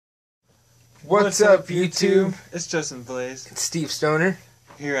What's up, YouTube? It's Justin Blaze. It's Steve Stoner.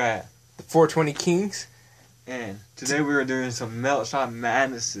 Here at the 420 Kings. And today we are doing some Meltshot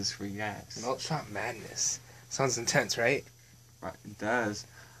madnesses for you guys. Meltshot madness. Sounds intense, right? Right, it does.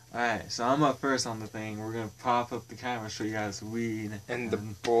 Alright, so I'm up first on the thing. We're going to pop up the camera, show you guys the weed. And the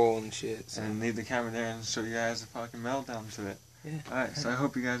bowl and shit. So. And leave the camera there and show you guys the fucking meltdown to it. Yeah. Alright, so I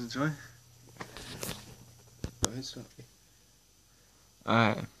hope you guys enjoy.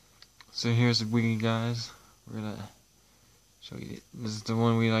 Alright, so here's the weed, guys. We're gonna show you. This is the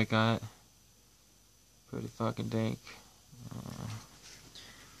one we got. Pretty fucking dank.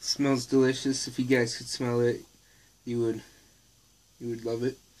 Smells delicious. If you guys could smell it, you would love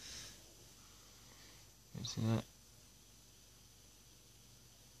it. You see that?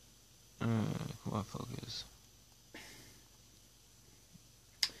 Come on, focus.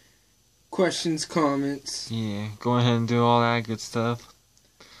 Questions, comments. Yeah, go ahead and do all that good stuff.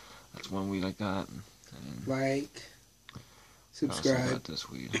 That's one weed I got. And like, subscribe, got this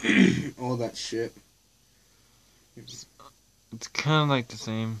weed. all that shit. It's kind of like the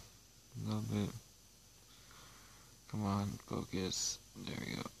same, a little bit. Come on, focus. There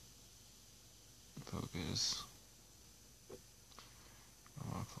we go. Focus.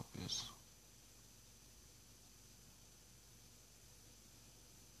 Come on, focus.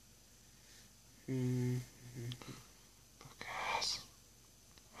 Focus.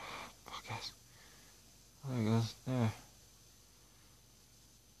 Focus. There it goes. There.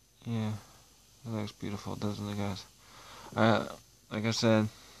 Yeah. That looks beautiful, doesn't it, guys? Like I said,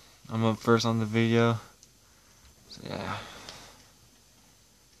 I'm up first on the video. So yeah.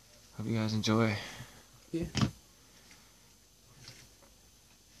 Hope you guys enjoy. Yeah.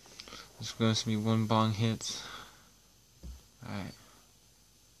 There's going to be one bong hits. Alright.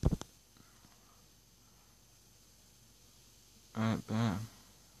 Alright, bam.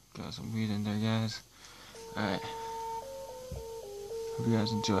 Got some weed in there, guys. Alright. Hope you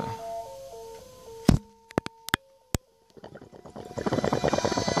guys enjoy.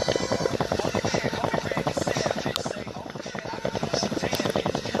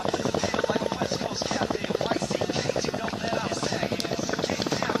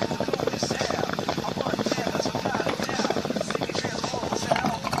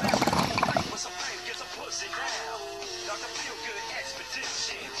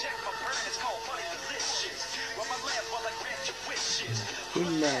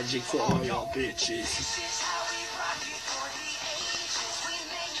 Good magic for all y'all bitches.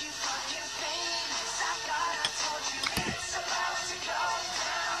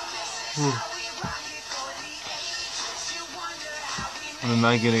 I'm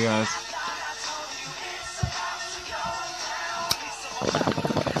not getting it, guys.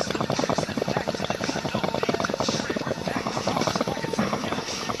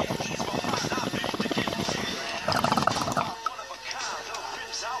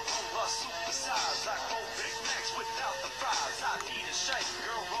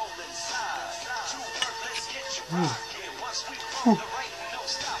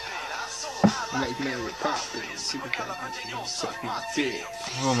 Like Mary Poppins, super suck my dick.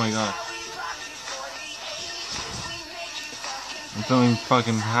 Oh my god. I'm feeling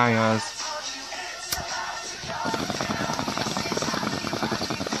fucking high, guys.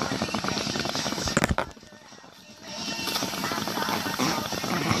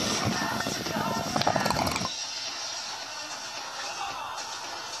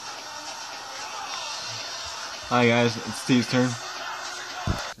 Hi guys, it's Steve's turn.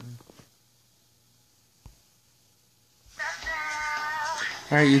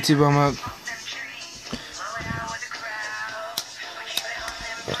 Alright, YouTube, I'm up.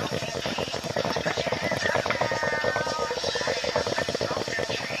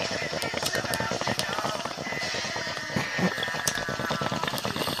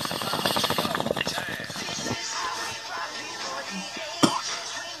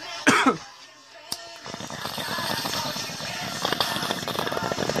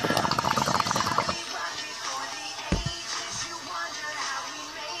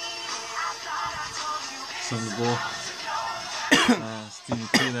 Son of a bull. Steve,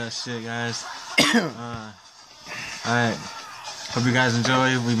 do that shit, guys. Alright. Hope you guys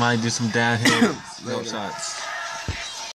enjoy. We might do some downhill shots.